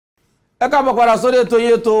ẹ káàbọ̀ padà sórí ètò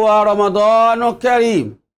yìí tó wa Ramadan Kareem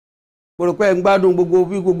pòròpẹ́ ń gbádùn gbogbo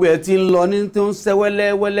bí gbogbo ẹ̀ ti ń lọ ní tí ń ṣe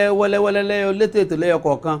wẹ́lẹ́ létò ètò lẹ́yọ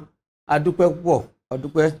kọ̀ọ̀kan adúpẹ́ púpọ̀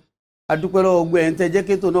adúpẹ́ lọ́wọ́ gbogbo ẹ̀ ń tẹ́ jẹ́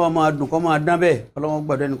kétò náà máa dùn kọ́ máa dán bẹ́ẹ̀ ọlọ́wọ́n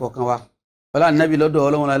gbàdúrà ẹnì kọ̀ọ̀kan wa ọlá nàbí lọ́dọ̀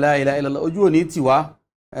ọlọ́wọ́n la ilaha illallah ojú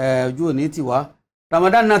òní tì wá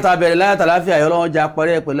Ramadan náà ta bẹ̀rẹ̀ láyà tàláfíà yọ ọlọ́wọ́n já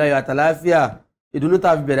parí ẹ̀ pẹ̀lú ayọ̀ àtàláfíà ìdùnnú ta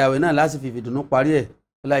fi bẹ̀rẹ̀ àwẹ̀ náà láti fi ìdùnnú parí ẹ̀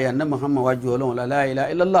pẹ̀lú ayọ̀ àná Muhammad wájú ọlọ́wọ́n la ilaha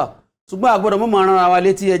illallah ṣùgbọ́n àgbọ̀dọ̀ mọ́ máa rán ara wa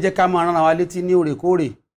létí ẹ jẹ́ ká máa rán ara wa létí ní òrèkóòrè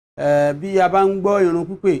bí a bá ń gbọ́ ìrun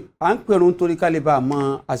pípè à ń pèrun torí ká lè bá a mọ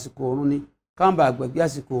àsìkò òrun ni ká ń bá a gbàgbé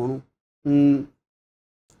àsìkò òrun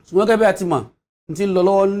ṣùgbọ́n gẹ́gẹ́ bí a ti mọ̀ ní ti ń lọ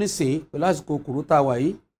lọ́wọ́ nísìnyí pẹ̀lú àsìkò kùrú tá a wà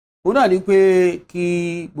yìí òun náà ni pé kí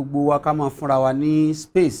gbogbo wa ká máa fúnra wa ní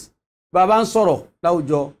space bá a bá ń sọ̀rọ̀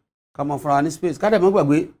láwùjọ ká máa fúnra wa ní space ká dẹ̀ má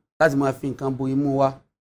gbàgbé láti máa fi nǹkan bo imú wa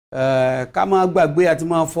ká má gbàgbé àti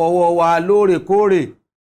máa fọwọ́ wa lóòrèkóòrè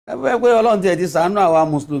ẹ fẹ́ pé ọlọ́run tiẹ̀ ti ṣàánú àwa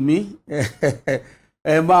mùsùlùmí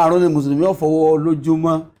márùn-ún ni mùsùlùmí ó fọwọ́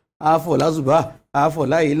lójúmọ́ àfọ̀ lásùbà àfọ̀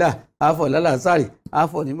láyìlá àfọ̀ lálàsárì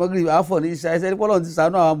àfọ̀ ní mọ́gìrì àfọ̀ ní iṣẹ́ ẹsẹ̀ nípa ọlọ́run ti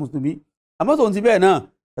ṣàánú àwa mùsùlùmí àmọ́ tòun ti bẹ́ẹ̀ náà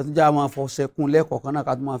ẹ̀tún já máa fọ ṣẹkùn lẹ́ẹ̀kọ̀ọ̀kan náà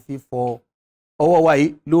ká tó máa fi fọ ọwọ́ wa yìí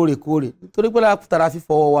lóòrèkóòrè nítorí pé látara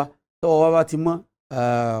fífọ ọwọ́ wa tọwọ́ wa bá ti mọ́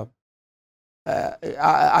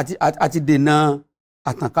àti dènà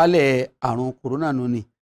àtànkálẹ̀ àrùn kòrónà nù ni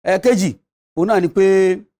ẹ̀ẹ̀kejì òun náà ni pé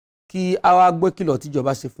kí a wá gbé kìlọ̀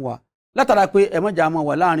tíjọba ṣe fún wa látara pé ẹ mọ̀jà máa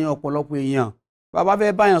wà láàrin ọ̀pọ̀lọpọ̀ èèyàn bàbá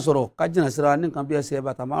fẹ́ báyàn sọ̀rọ̀ ká jìnnà síra ní nǹkan bí ẹsẹ̀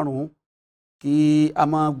bàtà márùn-ún kí a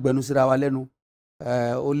máa gbẹnu síra wa lẹ́nu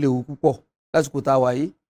ó léwu púpọ̀ lásìkò tá a wà yìí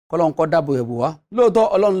kọ́lọ́n kọ́ dáàbò ẹ̀bù wá lóòótọ́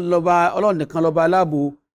ọlọ́run nìkan lọ́ba aláàbò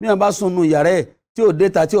mìíràn bá sùn nù yàrá ẹ̀ tí ò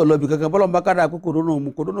déta tí ò lọ́bì kankan bọ́lọ́n bá kádà pé kòrónà òmù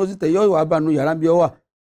kòrónà sì tẹ̀ yọ ìwà bá nu yàrá bí ọ wà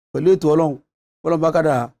pẹ̀lú ètò ọlọ́run bọ́lọ́n bá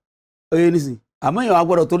kádà oyè nísìn àmọ́ èèyàn wa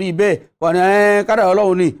gbọ́dọ̀ torí bẹ́ẹ̀ wà ní kádà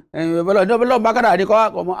ọlọ́run ni bọ́lọ́n bá kádà ní kọ́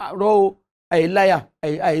rọ́ àìláyà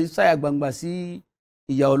àìsáyà gbangba sí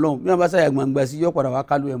ìyá ọlọ́run bí wọ́n bá sáyà gbangba sí yọ padà wá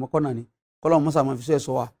kálù ẹ̀ mọ́kànnà ni kọ́lọ́run mọ́sà máa fi sọ ẹ̀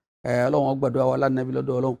sọ wa ọlọ́run gbàdúrà wa lánàbí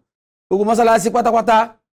lọ́dọ̀ ọlọ́run gbogbo mọ́sálásí pátápátá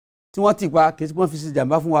tí wọ́n ti pa kì í sí wọ́n fi ṣe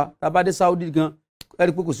jàǹbá fún wa tá a bá dé Saudi gan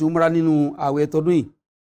ẹ̀rí pé kò sí umra nínú àwẹ̀ tọdún yìí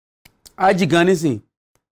ájì gan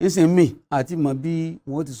nísìn mí àti mọ̀ bí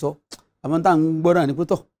wọ́n ti sọ àmọ́ tá à ń gbọ́ náà ní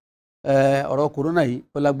pẹ́tọ̀ ọ̀rọ̀ kòrónà yìí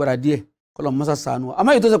ó lágbára díẹ̀ kọ́lọ̀ mọ́sá sànù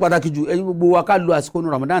àmọ́ èyí tó ṣe pàtàkì jù ẹ̀yin gbogbo wa ká lo àsìkò ní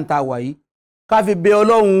Ramadan tá a wà yìí ká fi bẹ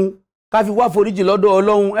ọlọ́run ká fi wá foríjì lọ́dọ̀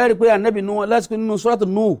ọlọ́run ẹ̀rí pé ànábì nù lásìkò nínú Suratu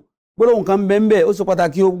Nuh gbólóhùn kan bẹ́ẹ̀ ó ṣe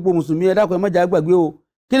pàtàkì ó gbogbo mùsùlùmí ẹ dákun ẹ má jà gbàgbé o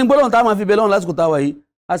kí ni gbólóhùn tá a máa fi bẹ lọ́run lásìkò tá a wà yìí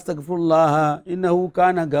astaghfirullah innahu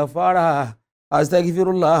kana ghafara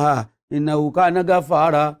astaghfirullah innahu kana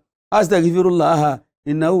ghafara astaghfirullah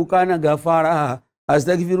innahu kana ghafara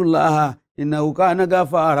astaghfirullah innahu kana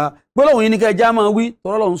ghafara gbólóhùn yìí ní kẹjá máa wí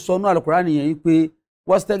tọ́rọ́ lọ́n sọ ní Al-Qur'ani yẹn pé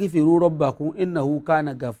wastaghfiru rabbakum innahu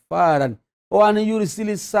kana ghafaran wa an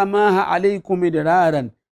yursilis samaha alaykum midraran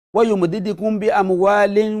wa yumdidukum bi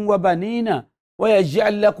amwalin wa banina wa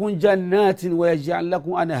yaj'al lakum jannatin wa yaj'al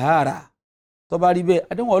lakum anhara tó bá rí bẹ́ẹ̀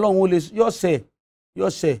àdéhùn ọlọ́run ó lè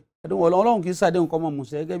yọ̀ọ̀sẹ̀ àdéhùn ọlọ́run kì í sàdéhùn kọ́ mọ́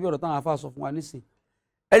mùsẹ̀ gẹ́gẹ́ bí ọ̀rọ̀ táwọn afá sọ fún wa nísìn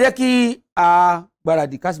ẹ jẹ́ kí a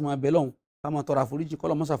gbáradì ká sì máa bẹ̀ lọ́hùn ká máa tọrọ àforíjì kọ́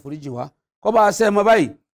lọ́mọ́sà àforíjì wa kọ́ bá a ṣe mọ́ báyìí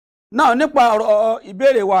náà nípa ọ̀rọ̀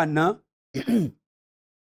ìbéèrè wa àná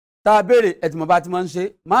tá a béèrè ẹ̀tìmọ̀ bá ti máa ń ṣe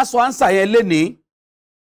máa sọ ánsà yẹn lénìí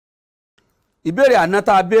ìbéèrè àná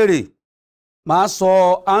tá a béèrè máa sọ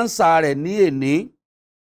ánsà rẹ̀ ní èní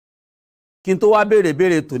kí n tó wá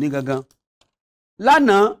béèrè tòní gangan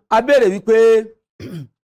lánàá a béèrè wípé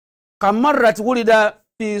kamarrat wúrídà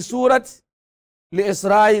fi súrat lè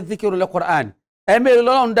Isra'i dhikru lè Qur'an ẹ̀mẹ́lẹ́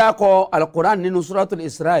lọ́lọ́run dákọ̀ al-Qur'an nínú suratul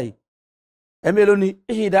Isra'i ẹ̀mẹ́lẹ́ ní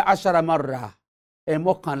ihda ashara marra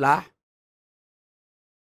ẹ̀mọ́kànlá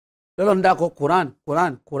lọ́lọ́run dákọ̀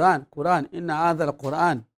Qur'an inna hadha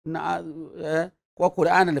al-Qur'an wa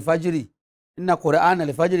Qur'an al-fajri inna Qur'an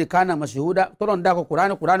al-fajri kana mashhuda tọ́lọ́run dákọ̀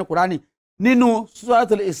Qur'an nínú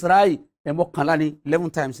suratul Isra'i ẹ̀mọ́kànlá ní 11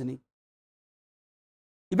 times ni.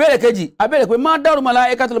 ìbéèrè kejì abéèrè pé má dárú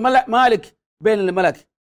malaikatul malik bẹ́ẹ̀ni lè malak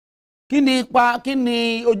kí ni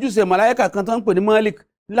ojúṣe malaika kan tó ń pè ní malik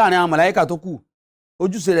láàrin àwọn malaika tó kù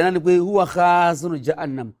ojúṣe rẹ̀ náà ni pé huwa khazinu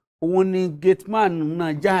jahannam òun ni gateman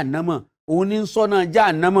náà jahannama òun ni sọ́nà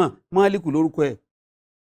jahannama malik lórúkọ ẹ̀.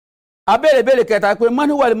 abéèrè kẹta pé man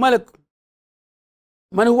huwa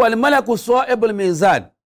al malaku sa'ibul mizan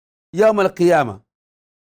yawm al qiyamah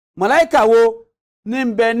malaika wo ní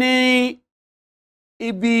ń bẹ ní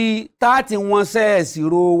ibi táàtì wọn sẹ́ẹ̀sì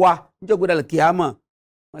ro wa níjọ́ gbọ́dọ̀ kíámà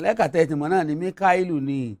màláíkà tẹ́tì mọ́ náà ni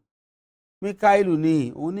Míkáílù ni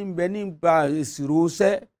òun ní bẹ nígbà ìṣirò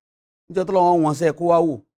sẹ́ níjọ́ tó lọ́wọ́ wọn sẹ́ kó wá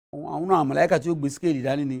wò àwọn náà màláíkà tí ó gbé skéèlì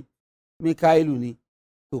dání ni Míkáílù ni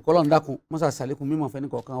tó kọ́lọ́n dákun mọ́sà sàlékún mímọ̀ fẹ́ ní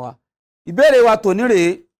kọ̀ọ̀kan wa. Ìbéèrè wa tòní rèé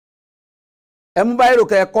ẹ mú báyìí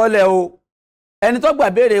rògbò ẹ̀kọ́ lẹ̀ o ẹni tó gbà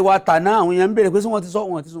béèrè wa tàná àwọn èèyàn ń béèrè pé sí wọ́n ti sọ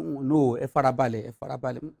no ẹ farabalẹ̀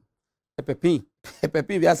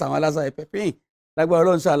ẹ̀pẹ̀pín bí àṣà àwọn aláṣà ẹ̀pẹ̀pín lágbára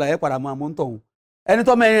Ọlọ́run ṣàlà ẹ padà máa mú ń tọ̀hún ẹni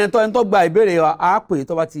tó mẹ́rin ẹni tó gba ìbéèrè wa á pè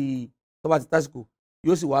tó bá ti tásìkò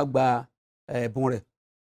yóò sì wá gba ẹ̀bùn rẹ̀.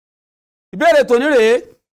 Ìbéèrè tòní rèé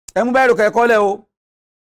ẹ mú báyìí rògbò ẹ̀kọ́ lẹ̀ o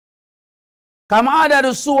kam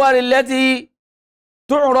adadu suwari lati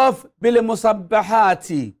tu'raf bil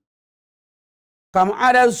musabbahati kam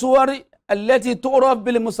adadu suwari allati tu'raf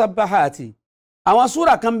bil musabbahati àwọn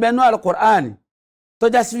súra kan bẹ nínú al-Qur'an tó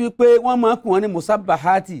já sí wípé wọ́n máa pè wọ́n ní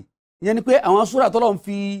musabbahati ìyẹn ni pé àwọn súra t'Ọlọ́run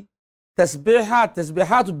fi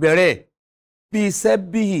tasbihatu bẹ̀rẹ̀ bí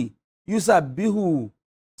sabbihi yusabbihu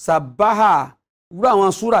sabbaha irú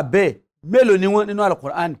àwọn súra bẹ́ẹ̀ mélòó ni wọ́n nínú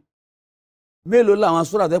al-Qur'an mélòó làwọn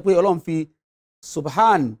súra tó pé Ọlọ́run fi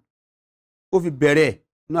subhan ó fi bẹ̀rẹ̀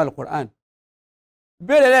nínú al-Qur'an.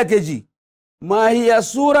 Ìbéèrè lẹ́ẹ̀kejì ma hiya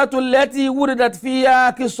súratul lati wuridat fiya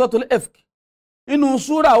qissatul ifk inú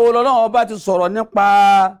súra wo l'Ọlọ́run bá ti sọ̀rọ̀ nípa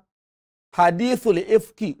hadithul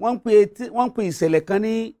ifki wọ́n pè ìṣẹ̀lẹ̀ kan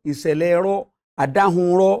ní ìṣẹ̀lẹ̀ ẹ̀rọ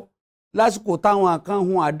àdáhunrọ́ lásìkò táwọn kan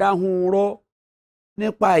hun àdáhunrọ́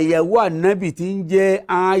nípa ìyàwó ànábì tí ń jẹ́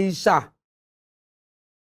Aisha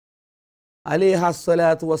alayha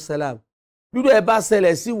salatu wassalam bírò ẹ bá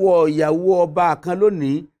ṣẹlẹ̀ sí wọ ìyàwó ọba kan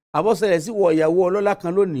lónìí àbọ̀ ṣẹlẹ̀ sí wọ ìyàwó ọlọ́lá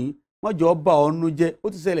kan lónìí wọ́n jọ bá ọ̀nù jẹ́ ó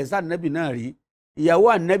ti ṣẹlẹ̀ sí ànábì náà rí ìyàwó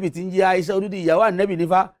ànábì tí ń jẹ́ Aisha odidi ìyàwó ànábì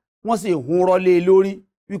nífa wọ́n sì hun rọ́lé lórí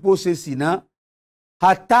wípé ó ṣe sìná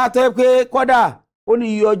àtà tó yẹ pé kọ́dà ó ní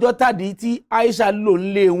iye ọjọ́ tàdí tí Aisha lò ń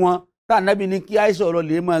lé wọn tá ànábì ní kí Aisha ọ̀rọ̀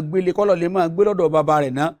lè máa gbélé kọ́lọ̀ lè máa gbé lọ́dọ̀ bàbá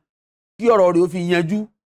rẹ̀ ná kí ọ̀rọ̀ rẹ̀ ó fi yanjú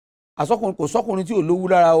kò sọ́kùnrin tí ò lówú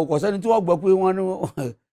lára o kò sẹ́ni tí wọ́n gbọ́ pé wọ́n ní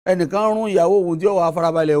ẹnìkan rún ìyàwó òun tí ó wà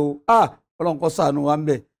farabalẹ̀ o Ọlọ́run kó ṣàánú wa ń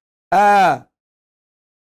bẹ̀.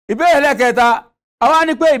 Ìbéèrè lẹ́kẹta àwa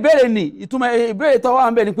ní pé ìbéèrè ní ìtumọ̀ ìbéèrè tó wà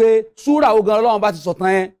ń bẹ̀ ni pé súrà ogan Ọlọ́run bá ti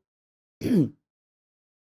sọ̀tàn yẹn.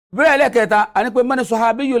 Ìbéèrè lẹ́kẹta a ní pé mani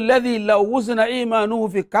sahabiyyu alladhi law wuzina imanuhu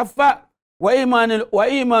fi kaffa wa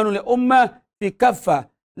imanu li umma fi kaffa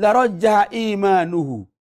la rajjaha imanuhu.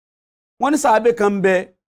 Wọ́n ní sàábé kan bẹ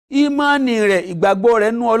ìmánì rẹ̀ ìgbàgbọ́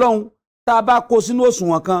rẹ̀ nú Ọlọ́run tá a bá kó sínú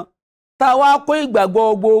òṣùwọ̀n kan tá a wá kó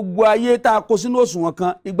ìgbàgbọ́ gbogbo ayé tá a kó sínú òṣùwọ̀n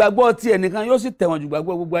kan ìgbàgbọ́ ti ẹnìkan yóò sì tẹ̀wọ̀n ju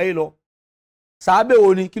ìgbàgbọ́ gbogbo ayé lọ. Sàábé wo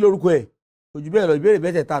ni kí lórúkọ ẹ̀ kò jù bẹ́ẹ̀ lọ ìbéèrè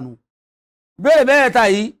mẹ́tẹ̀ẹ̀ta nu. Ìbéèrè mẹ́tẹ̀ẹ̀ta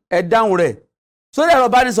yìí ẹ̀ dáhùn rẹ̀ sórí ẹ̀rọ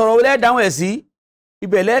ìbánisọ̀rọ̀ wọlé ẹ̀ dáhùn ẹ̀ sí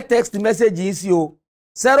ìbẹ̀lẹ̀ text message yìí sí o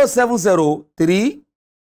 0703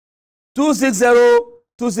 260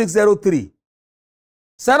 2603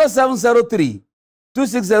 0703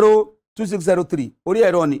 260 2603 orí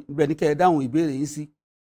ẹ̀rọ ni ibẹ̀ ní kẹ́ ẹ dáhùn ìbéèrè yìí sí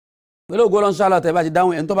pẹ̀lú ògo Ọlọ́run ṣáàlà tẹ́ bá ti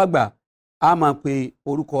dáhùn ẹni tó bá gbà á máa pe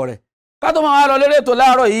orúkọ rẹ̀. Ká tó máa wá lọ lérè ètò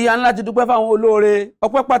láàárọ̀ yìí a ní láti dúpẹ́ fáwọn olóore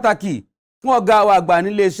ọpẹ́ pàtàkì fún ọ̀gá wa àgbà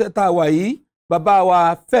nílé iṣẹ́ tá a wà yìí bàbá wa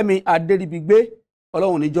Fẹ́mi Adéríbigbé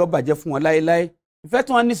Ọlọ́run níjọ́ bàjẹ́ fún wọn láéláé ìfẹ́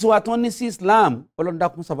tí wọ́n ní sí wa tí wọ́n ní sí Islam Ọlọ́run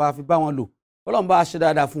dákun sábà fi bá wọn lò Ọlọ́run bá ṣe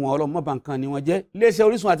dáadáa fún wọn Ọlọ́run má bà nǹkan ni wọ́n jẹ́ iléeṣẹ́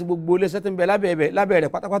Orísun àti gbogbo iléeṣẹ́ tí ń bẹ lábẹ́ rẹ̀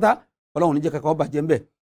pátápátá Ọlọ́run níjẹ́ kankan bàjẹ́ ń bẹ̀.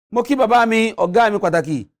 Mo kí bàbá mi ọ̀gá mi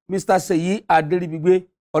pàtàkì Mr. Seyi Adéríbigbé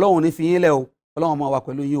Ọlọ́run ní fi yín lẹ̀ o Ọlọ́run máa wà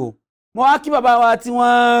pẹ̀lú yín o. Mo wá kí bàbá wa tí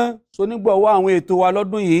wọ́n sonígbọ̀wọ́ àwọn ètò wa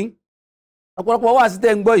lọ́dún yìí ọ̀pọ̀lọpọ̀ wà sí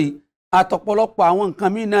tẹ́ ń gbọ́ yìí àtọ̀pọ̀lọpọ̀ àwọn nǹkan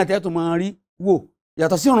míì náà tẹ́tù máa rí wò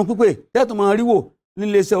yàtọ̀ sí ìrun pípé tẹ́tù máa rí wò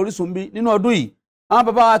nílé iṣẹ́ Orísun bí nínú ọdún yìí àwọn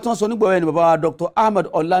bàbá wa tí wọ́n sonígbọ̀wọ́ ẹni bàbá wa Dr. Ahmed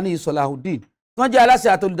Ọláníyì Sọláhùdín tí wọ́n jẹ́ aláṣẹ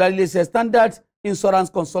àtolùdarí ilé iṣẹ́ Standard Insurance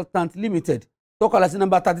Consultant Limited tó kọlá sí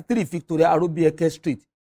number 33 Victoria Arobieke Street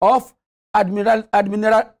off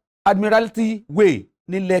Admiralty Way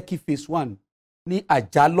ní Lekki phase 1 ní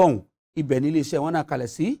Àjálọ́hùn ibẹ̀ ní ilé iṣẹ́ wọn náà kalẹ̀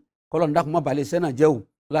sí kọ́lọ́n dákun má balẹ̀ iṣẹ́ náà jẹ́ òun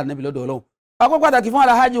lánàbí lọ́dọ̀ Ọlọ́run. Ọpẹ́ pàtàkì fún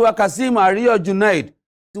Alhaji wa Kasim Ariyo Junaid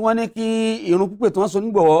tí wọ́n ní kí ìrun pípé tí wọ́n so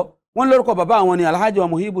nígbọ̀wọ́ wọ́n lórúkọ bàbá àwọn ni Alhaji wa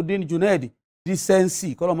Muhibudin Junaid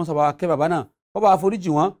Decency kọ́lọ́ mọ́sá bá kẹ́ bàbá náà kọ́ bá foríjì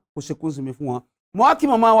wọn kó ṣe kó sinmi fún wọn. Mo wá kí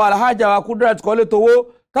màmá wa Alhaji wa Kudrat Kọ́lé Towó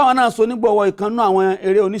táwọn náà so nígbọ̀wọ́ ìkànnú àwọn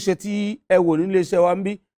eré oníṣe tí ẹ wò nílé iṣẹ́ wa ń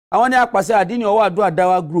bí àwọn ní apàṣẹ àdínì ọwọ́ àdúrà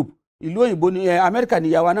dáwà group ìlú òyìnbó ní Amẹ́ríkà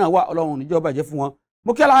níyàwó náà wà Ọlọ́run níjọba jẹ́ fún wọn.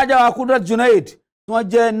 Mo kí Alhaji wa Kudrat Junaid tí wọ́n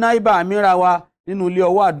jẹ́ náíbà amíra wa nínú ilé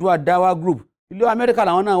ọwọ́ àdúrà dáwà group ìlú Amẹ́ríkà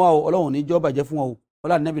làwọn náà wà o Ọlọ́run níjọba jẹ́ fún wọn o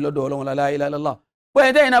ọlá nẹ́bí lọ́dọ̀ Ọlọ́run la ilaha illallah. Bóyá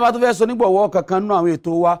ẹ̀dẹ́ yìí náà bá tó fẹ́ so nígbọ̀wọ́ kankan nínú àwọn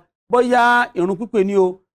ètò wa bóyá ìrun pípé ni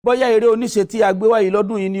o bóyá eré oníṣe tí a gbé wáyé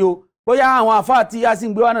lọ́dún yìí ni o bóyá àwọn àfáà tí a sì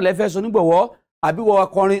ń gbé wá náà lẹ́fẹ́ so nígbọ̀wọ́ àbí wọ́n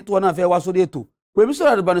akọrin tí wọ́n náà fẹ́ wá sórí ètò pèmí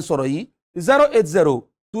sọ̀rọ̀ àdìbánisọ̀rọ̀ yìí 080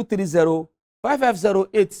 230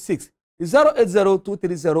 55086 080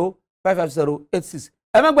 230 55086.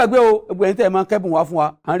 ẹ má gbàgbé o gbogbo ẹ̀yin tẹ́ ẹ máa kẹ́bùn wá fún wa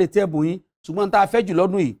à ń retí ẹ̀bùn yín ṣùgbọ́n tá a fẹ́ jù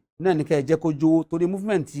lọ́dún yìí náà ní ká ẹ jẹ́ kó jówó torí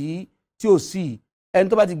movement tí ò sí ẹni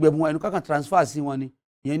tó bá ti gbẹ̀bùn ẹnu kákan transfer sí wọn ni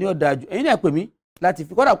ìyẹn ni ó dáa jù ẹ̀yin náà pè mí láti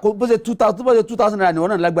fi kọ́dà bó ṣe 2000 naira ni wọ́n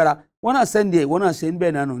náà lágbára wọ́n náà sẹ́ndì ẹ̀ wọ́n náà ṣe ń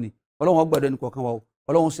bẹ́ẹ̀ náà nù ni ọlọ́run gbọ́dọ̀ ẹnì kọ̀ọ̀kan wa o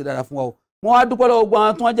ọlọ́run ṣe dára fún wa o wọ́n á dúpẹ́ lọ́wọ́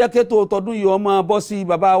gbọ́n tó wọ́n jẹ́ kéto tọdún yìí ọmọ bọ́ sí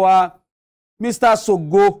bàbá wa Mr.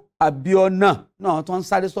 Sogo Abiona náà tó ń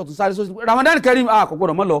sáré sọ́tún sáré sọ́tún Ramadan Kareem kò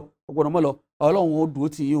gbọ́dọ̀ mọ́ lọ ọlọ́run ó dúró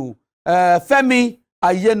tì yín o Fẹ́mi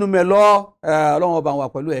Ayénumẹ́lọ́ ọlọ́run ọba wà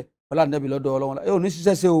pẹ̀lú ẹ̀ ọlọ́run lọ́dọ̀ ọlọ́run ẹ̀ ò ní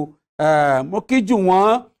ṣiṣẹ́ ṣe o mo kí jù wọ́n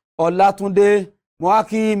Ọlátúndé mo wá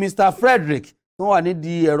kí Mr. Frederick tó wà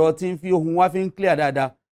nídìí ẹ̀rọ tí ń fi ohun wá fi ń clear dáadáa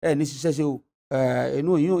ẹ̀ ní ṣiṣẹ́ ṣe o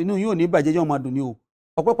inú yìí ò ní bàjẹ́ yóò máa dùn ní o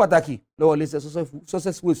ọpẹ́ pàtàkì lọ́wọ́ iléeṣẹ́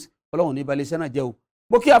success waves ọlọ́run ní balẹ̀ iṣẹ́ náà jẹ́ o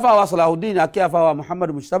mo kí afáwa Salahudeen akí afáwa Muhammad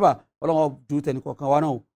Mustapha ọlọ́run ju tẹnì kọ̀ọ̀kan wa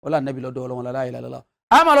náà o ọlọ́run nẹ́bí lọ́dọ̀ ọlọ́run la ilaha illallah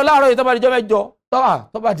àmọ́ lọ láàárọ̀ yìí tó bá di jọ́ mẹ́jọ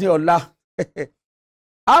tó bá di ọ̀la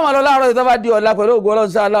àmọ́ lọ láàárọ̀ yìí tó bá di ọ̀la pẹ̀lú ògo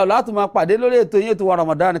ọlọ́run sáà láò láti máa pàdé lórí ètò yìí ètò wa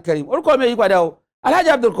Ramadan Kareem orúkọ mi yìí padà o Alhaji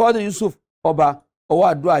Abdulkadir Yusuf ọba ọwọ́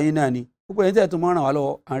àdúrà yín náà ni púpọ̀ yìí tẹ̀ tó mọ́ ràn wá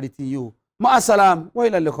lọ́wọ́ àrètí yìí o ma salam wa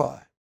ila liqa.